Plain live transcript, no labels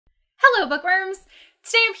Hello bookworms!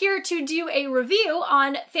 Today I'm here to do a review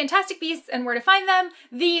on Fantastic Beasts and Where to Find Them,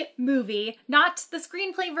 the movie. Not the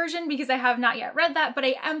screenplay version because I have not yet read that, but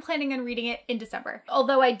I am planning on reading it in December.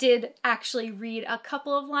 Although I did actually read a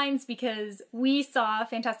couple of lines because we saw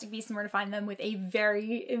Fantastic Beasts and Where to Find Them with a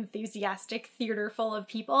very enthusiastic theater full of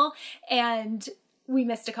people, and we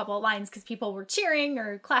missed a couple of lines because people were cheering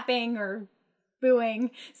or clapping or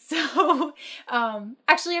booing. So,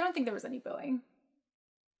 actually I don't think there was any booing.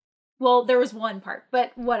 Well, there was one part,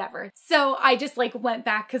 but whatever. So I just went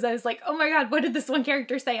back because I was like, oh my god, what did this one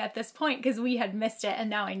character say at this point? Because we had missed it and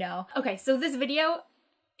now I know. Okay, so this video,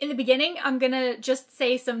 in the beginning, I'm gonna just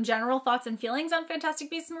say some general thoughts and feelings on Fantastic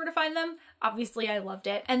Beasts and Where to Find Them. Obviously, I loved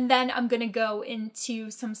it. And then I'm gonna go into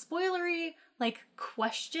some spoilery,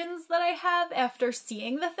 questions that I have after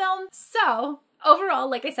seeing the film. So, overall,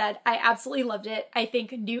 like I said, I absolutely loved it. I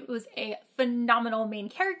think Newt was a phenomenal main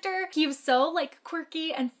character. He was so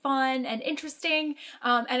quirky and fun and interesting,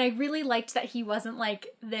 and I really liked that he wasn't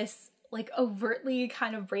this overtly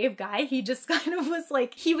kind of brave guy. He just kind of was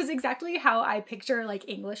he was exactly how I picture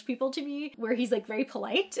English people to be, where he's very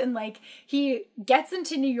polite and he gets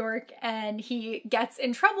into New York and he gets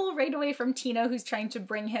in trouble right away from Tina, who's trying to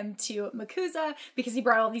bring him to Makusa because he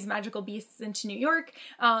brought all these magical beasts into New York,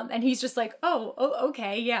 and he's just oh,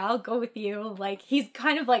 okay, yeah, I'll go with you. He's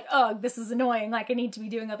kind of oh, this is annoying, I need to be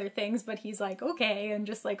doing other things, but he's okay, and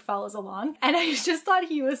just follows along. And I just thought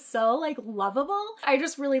he was so lovable. I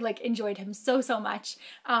just really enjoyed him so much.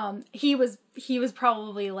 He was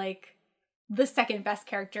probably the second best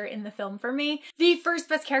character in the film for me. The first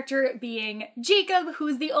best character being Jacob,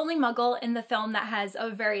 who's the only Muggle in the film that has a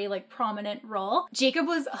very prominent role. Jacob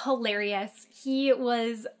was hilarious. He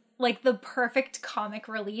was the perfect comic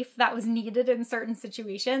relief that was needed in certain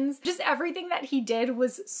situations. Just everything that he did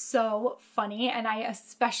was so funny, and I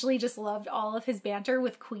especially just loved all of his banter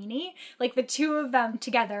with Queenie. The two of them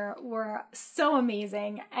together were so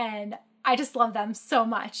amazing, and I just love them so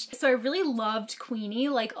much. So I really loved Queenie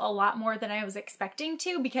a lot more than I was expecting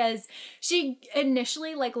to, because she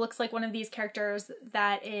initially looks like one of these characters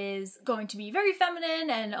that is going to be very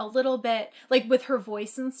feminine and a little bit with her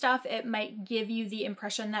voice and stuff, it might give you the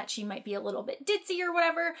impression that she might be a little bit ditzy or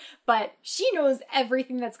whatever, but she knows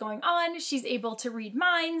everything that's going on. She's able to read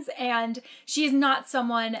minds, and she's not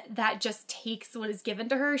someone that just takes what is given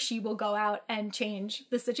to her. She will go out and change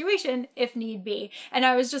the situation if need be. And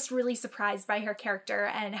I was just really surprised by her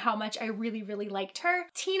character and how much I really liked her.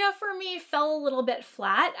 Tina for me fell a little bit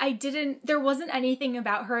flat. There wasn't anything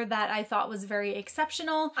about her that I thought was very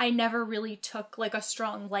exceptional. I never really took a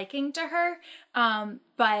strong liking to her,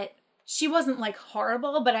 but she wasn't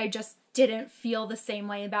horrible, but I just didn't feel the same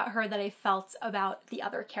way about her that I felt about the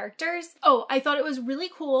other characters. Oh, I thought it was really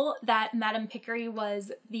cool that Madame Pickery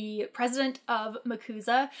was the president of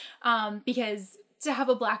Makusa, because to have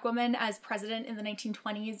a Black woman as president in the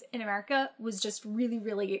 1920s in America was just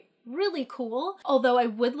really cool. Although I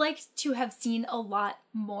would like to have seen a lot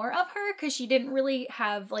more of her, because she didn't really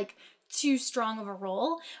have too strong of a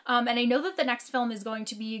role. And I know that the next film is going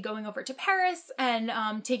to be going over to Paris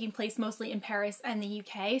and taking place mostly in Paris and the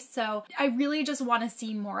UK. So I really just want to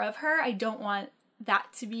see more of her. I don't want that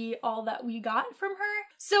to be all that we got from her.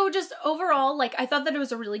 So just overall, I thought that it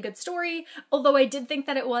was a really good story, although I did think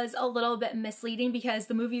that it was a little bit misleading because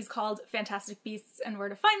the movie is called Fantastic Beasts and Where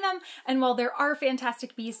to Find Them, and while there are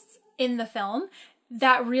fantastic beasts in the film,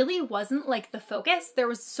 that really wasn't the focus. There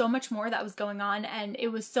was so much more that was going on, and it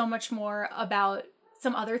was so much more about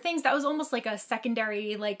some other things. That was almost a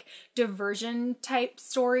secondary diversion type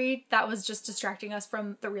story that was just distracting us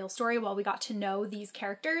from the real story while we got to know these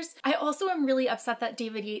characters. I also am really upset that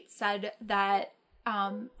David Yates said that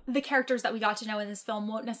the characters that we got to know in this film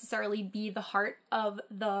won't necessarily be the heart of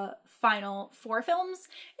the final 4 films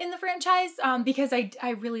in the franchise, because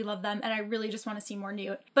I really love them and I really just want to see more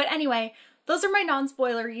Newt. But anyway, those are my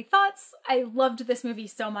non-spoilery thoughts. I loved this movie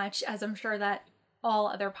so much, as I'm sure that all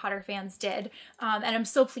other Potter fans did, and I'm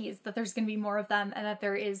so pleased that there's going to be more of them and that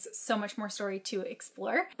there is so much more story to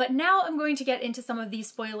explore. But now I'm going to get into some of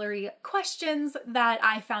these spoilery questions that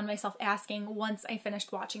I found myself asking once I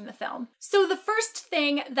finished watching the film. So the first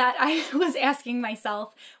thing that I was asking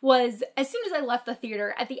myself was, as soon as I left the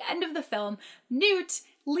theater, at the end of the film, Newt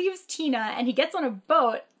leaves Tina and he gets on a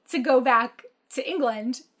boat to go back to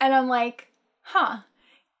England, and I'm huh,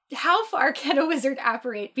 how far can a wizard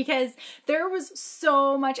apparate? Because there was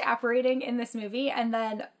so much apparating in this movie, and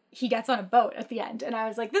then he gets on a boat at the end, and I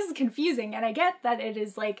was this is confusing. And I get that it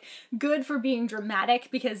is good for being dramatic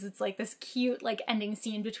because it's this cute ending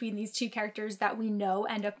scene between these two characters that we know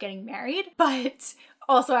end up getting married, but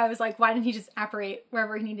also I was like, why didn't he just apparate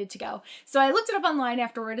wherever he needed to go? So I looked it up online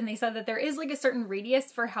afterward, and they said that there is like a certain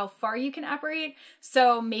radius for how far you can apparate.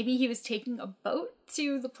 So maybe he was taking a boat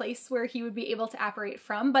to the place where he would be able to apparate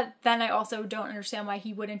from. But then I also don't understand why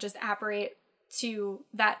he wouldn't just apparate to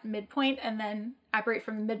that midpoint and then apparate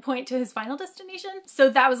from the midpoint to his final destination. So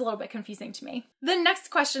that was a little bit confusing to me. The next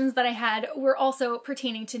questions that I had were also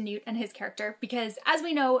pertaining to Newt and his character, because as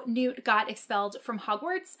we know, Newt got expelled from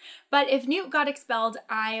Hogwarts. But if Newt got expelled,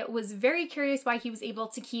 I was very curious why he was able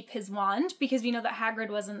to keep his wand, because we know that Hagrid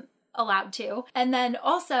wasn't allowed to. And then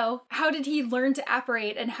also, how did he learn to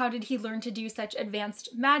apparate, and how did he learn to do such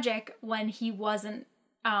advanced magic when he wasn't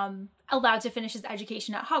allowed to finish his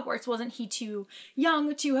education at Hogwarts? Wasn't he too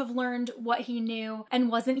young to have learned what he knew?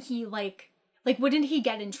 And wasn't he like wouldn't he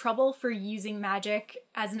get in trouble for using magic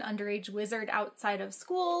as an underage wizard outside of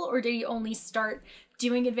school? Or did he only start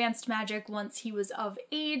doing advanced magic once he was of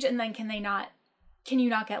age? And then can you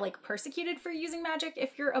not get like persecuted for using magic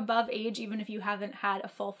if you're above age, even if you haven't had a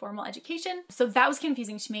full formal education? So that was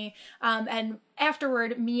confusing to me. And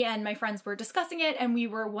afterward, me and my friends were discussing it, and we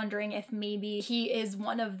were wondering if maybe he is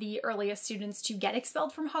one of the earliest students to get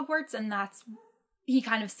expelled from Hogwarts, and he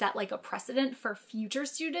kind of set like a precedent for future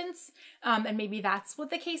students, and maybe that's what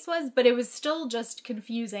the case was. But it was still just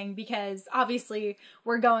confusing, because obviously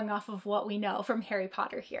we're going off of what we know from Harry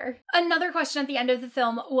Potter here. Another question at the end of the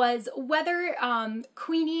film was whether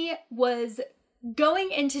Queenie was going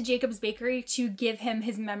into Jacob's bakery to give him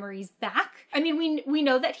his memories back. I mean, we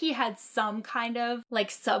know that he had some kind of like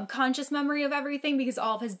subconscious memory of everything, because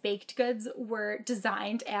all of his baked goods were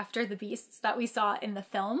designed after the beasts that we saw in the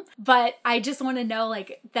film. But I just want to know,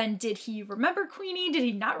 like, then did he remember Queenie? Did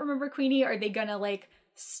he not remember Queenie? Are they gonna like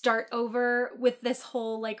start over with this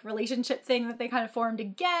whole like relationship thing that they kind of formed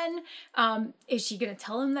again? Is she gonna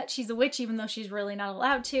tell him that she's a witch, even though she's really not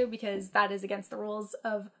allowed to, because that is against the rules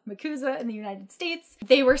of MACUSA in the United States?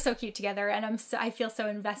 They were so cute together, and I feel so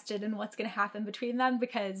invested in what's gonna happen between them,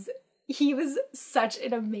 because he was such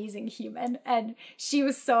an amazing human, and she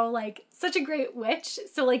was such a great witch.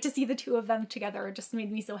 So like to see the two of them together just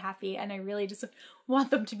made me so happy, and I really just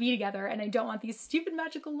want them to be together, and I don't want these stupid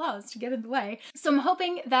magical laws to get in the way. So I'm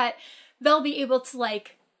hoping that they'll be able to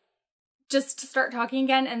like just start talking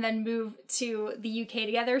again and then move to the UK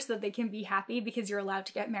together so that they can be happy, because you're allowed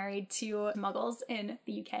to get married to muggles in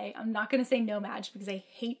the UK. I'm not going to say no-maj, because I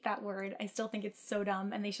hate that word. I still think it's so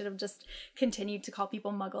dumb, and they should have just continued to call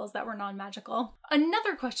people muggles that were non-magical.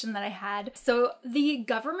 Another question that I had, so the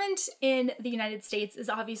government in the United States is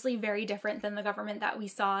obviously very different than the government that we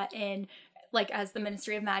saw in as the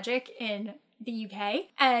Ministry of Magic in the UK,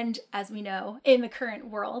 and as we know, in the current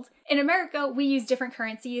world. In America, we use different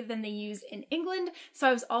currency than they use in England, so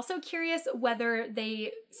I was also curious whether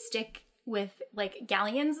they stick with like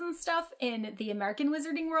galleons and stuff in the American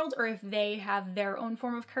wizarding world, or if they have their own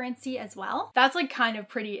form of currency as well. That's like kind of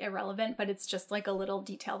pretty irrelevant, but it's just like a little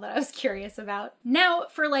detail that I was curious about. Now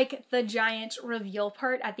for like the giant reveal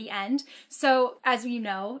part at the end. So as you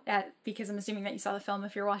know, because I'm assuming that you saw the film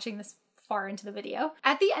if you're watching this far into the video,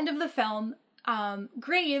 at the end of the film,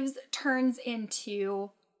 Graves turns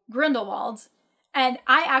into Grindelwald. And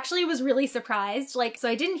I actually was really surprised. So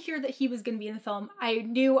I didn't hear that he was going to be in the film. I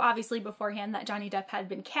knew obviously beforehand that Johnny Depp had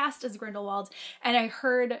been cast as Grindelwald. And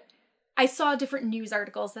I saw different news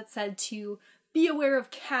articles that said to be aware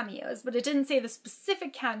of cameos, but it didn't say the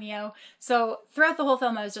specific cameo. So throughout the whole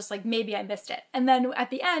film, I was just like, maybe I missed it. And then at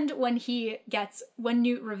the end, when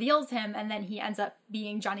Newt reveals him and then he ends up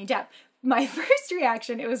being Johnny Depp, my first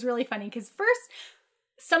reaction, it was really funny, because first,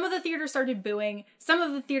 some of the theater started booing, some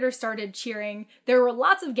of the theater started cheering, there were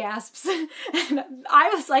lots of gasps, and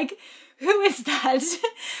I was like, who is that?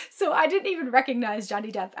 So I didn't even recognize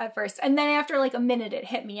Johnny Depp at first, and then after like a minute it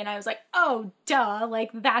hit me, and I was like, oh duh,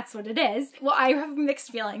 like that's what it is. Well, I have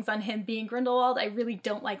mixed feelings on him being Grindelwald. I really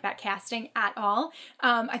don't like that casting at all.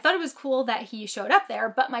 I thought it was cool that he showed up there,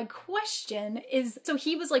 but my question is, so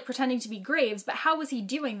he was like pretending to be Graves, but how was he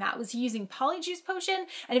doing that? Was he using Polyjuice Potion?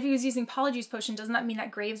 And if he was using Polyjuice Potion, doesn't that mean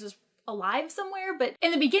that Graves was alive somewhere? But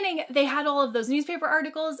in the beginning, they had all of those newspaper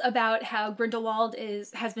articles about how Grindelwald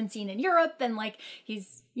has been seen in Europe, and like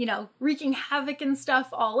he's, wreaking havoc and stuff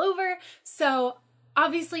all over. So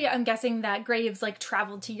obviously I'm guessing that Graves like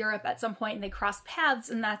traveled to Europe at some point and they crossed paths,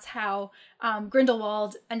 and that's how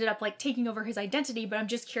Grindelwald ended up like taking over his identity. But I'm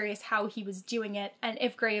just curious how he was doing it, and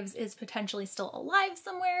if Graves is potentially still alive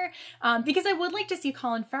somewhere, because I would like to see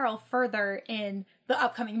Colin Farrell further in the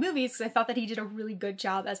upcoming movies because I thought that he did a really good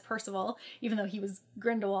job as Percival, even though he was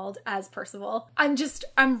Grindelwald as Percival.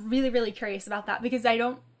 I'm really, really curious about that because I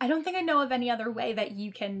don't think I know of any other way that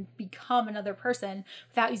you can become another person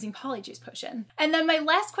without using Polyjuice Potion. And then my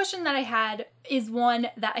last question that I had is one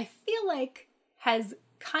that I feel like has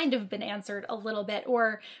kind of been answered a little bit,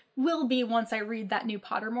 or will be once I read that new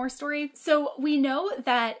Pottermore story. So we know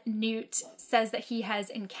that Newt says that he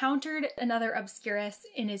has encountered another Obscurus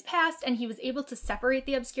in his past and he was able to separate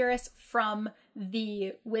the Obscurus from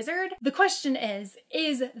the wizard. The question is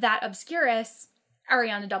that Obscurus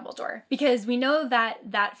Ariana Dumbledore? Because we know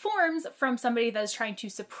that that forms from somebody that is trying to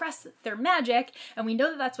suppress their magic, and we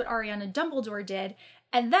know that that's what Ariana Dumbledore did.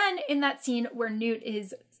 And then in that scene where Newt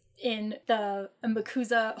is in the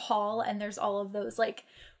Makusa Hall and there's all of those like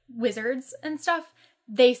wizards and stuff,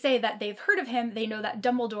 they say that they've heard of him. They know that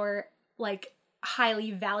Dumbledore like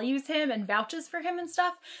highly values him and vouches for him and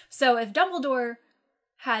stuff. So if Dumbledore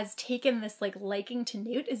has taken this like liking to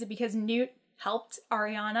Newt, is it because Newt helped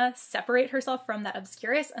Ariana separate herself from that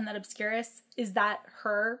Obscurus, and that Obscurus is that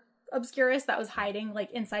her Obscurus that was hiding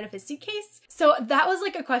like inside of his suitcase? So that was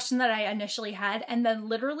like a question that I initially had, and then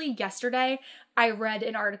literally yesterday I read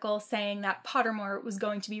an article saying that Pottermore was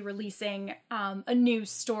going to be releasing a new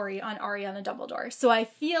story on Ariana Dumbledore. So I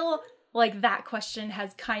feel like that question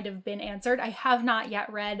has kind of been answered. I have not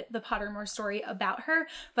yet read the Pottermore story about her,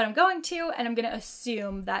 but I'm going to, and I'm going to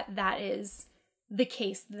assume that that is the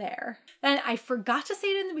case there. And I forgot to say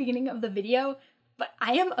it in the beginning of the video, but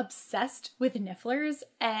I am obsessed with Nifflers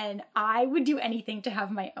and I would do anything to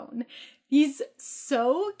have my own. He's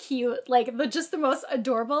so cute, like just the most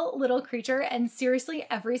adorable little creature. And seriously,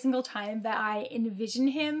 every single time that I envision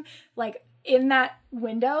him like in that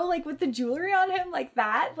window, like with the jewelry on him like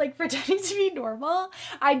that, like pretending to be normal,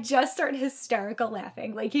 I just start hysterical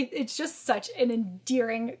laughing. Like it's just such an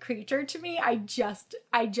endearing creature to me. I just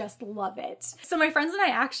love it. So my friends and I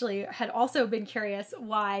actually had also been curious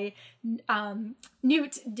why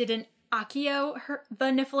Newt didn't Accio the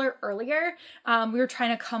Niffler earlier. We were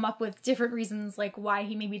trying to come up with different reasons like why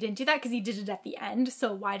he maybe didn't do that, because he did it at the end.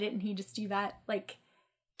 So why didn't he just do that like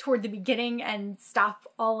toward the beginning and stop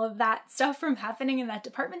all of that stuff from happening in that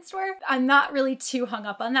department store? I'm not really too hung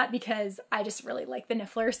up on that because I just really like the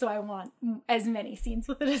Niffler, so I want as many scenes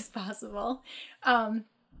with it as possible.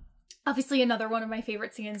 Obviously, another one of my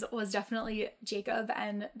favorite scenes was definitely Jacob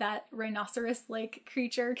and that rhinoceros-like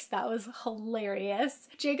creature, because that was hilarious.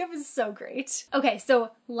 Jacob is so great. Okay, so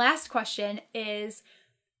last question is,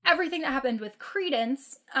 everything that happened with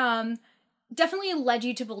Credence definitely led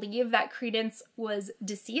you to believe that Credence was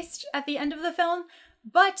deceased at the end of the film,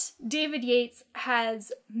 but David Yates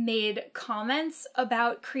has made comments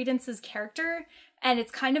about Credence's character, and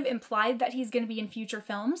it's kind of implied that he's going to be in future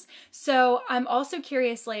films. So I'm also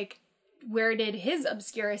curious, like, where did his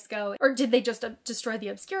Obscurus go? Or did they just destroy the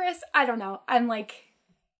Obscurus? I don't know. I'm like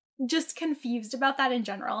just confused about that in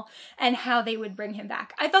general and how they would bring him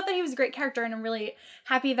back. I thought that he was a great character and I'm really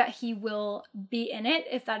happy that he will be in it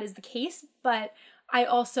if that is the case. But I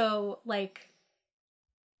also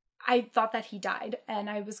I thought that he died and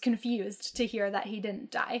I was confused to hear that he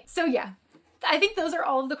didn't die. So yeah, I think those are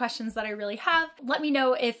all of the questions that I really have. Let me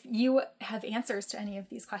know if you have answers to any of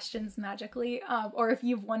these questions magically, or if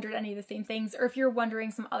you've wondered any of the same things, or if you're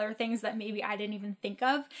wondering some other things that maybe I didn't even think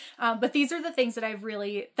of. But these are the things that have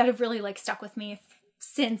really like stuck with me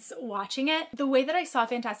since watching it. The way that I saw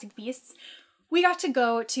Fantastic Beasts, we got to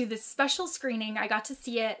go to this special screening. I got to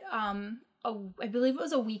see it, I believe it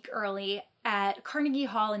was a week early at Carnegie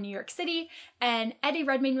Hall in New York City, and Eddie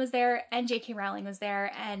Redmayne was there and J.K. Rowling was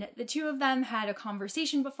there, and the two of them had a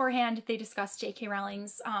conversation beforehand. They discussed J.K.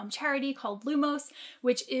 Rowling's charity called Lumos,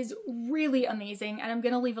 which is really amazing, and I'm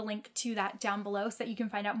going to leave a link to that down below so that you can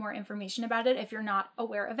find out more information about it if you're not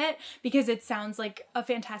aware of it, because it sounds like a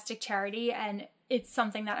fantastic charity, and it's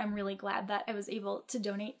something that I'm really glad that I was able to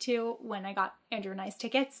donate to when I got Andrew and I's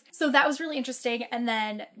tickets. So that was really interesting. And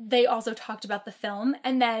then they also talked about the film.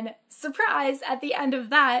 And then, surprise, at the end of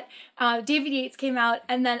that, David Yates came out,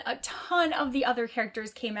 and then a ton of the other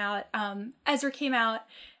characters came out. Ezra came out,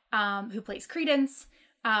 who plays Credence.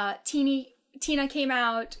 Tina came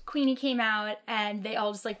out, Queenie came out, and they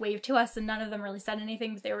all just like waved to us, and none of them really said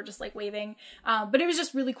anything, but they were just like waving. But it was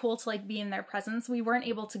just really cool to like be in their presence. We weren't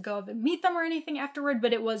able to go up and meet them or anything afterward,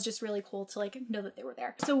 but it was just really cool to like know that they were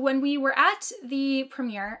there. So when we were at the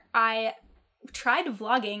premiere, I tried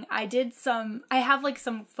vlogging. I have like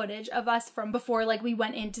some footage of us from before like we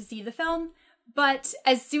went in to see the film, But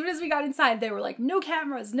as soon as we got inside, they were like, no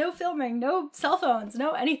cameras, no filming, no cell phones,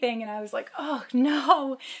 no anything. And I was like, oh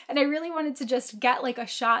no. And I really wanted to just get like a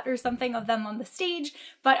shot or something of them on the stage.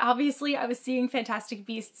 But obviously I was seeing Fantastic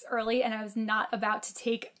Beasts early and I was not about to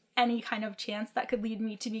take any kind of chance that could lead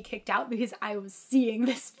me to be kicked out because I was seeing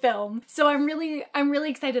this film. So I'm really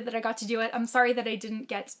excited that I got to do it. I'm sorry that I didn't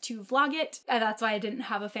get to vlog it. That's why I didn't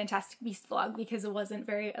have a Fantastic Beasts vlog, because it wasn't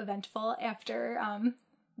very eventful after,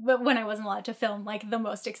 but when I wasn't allowed to film like the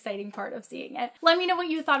most exciting part of seeing it. Let me know what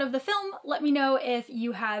you thought of the film. Let me know if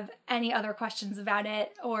you have any other questions about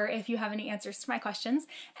it or if you have any answers to my questions.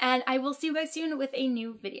 And I will see you guys soon with a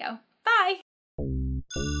new video. Bye!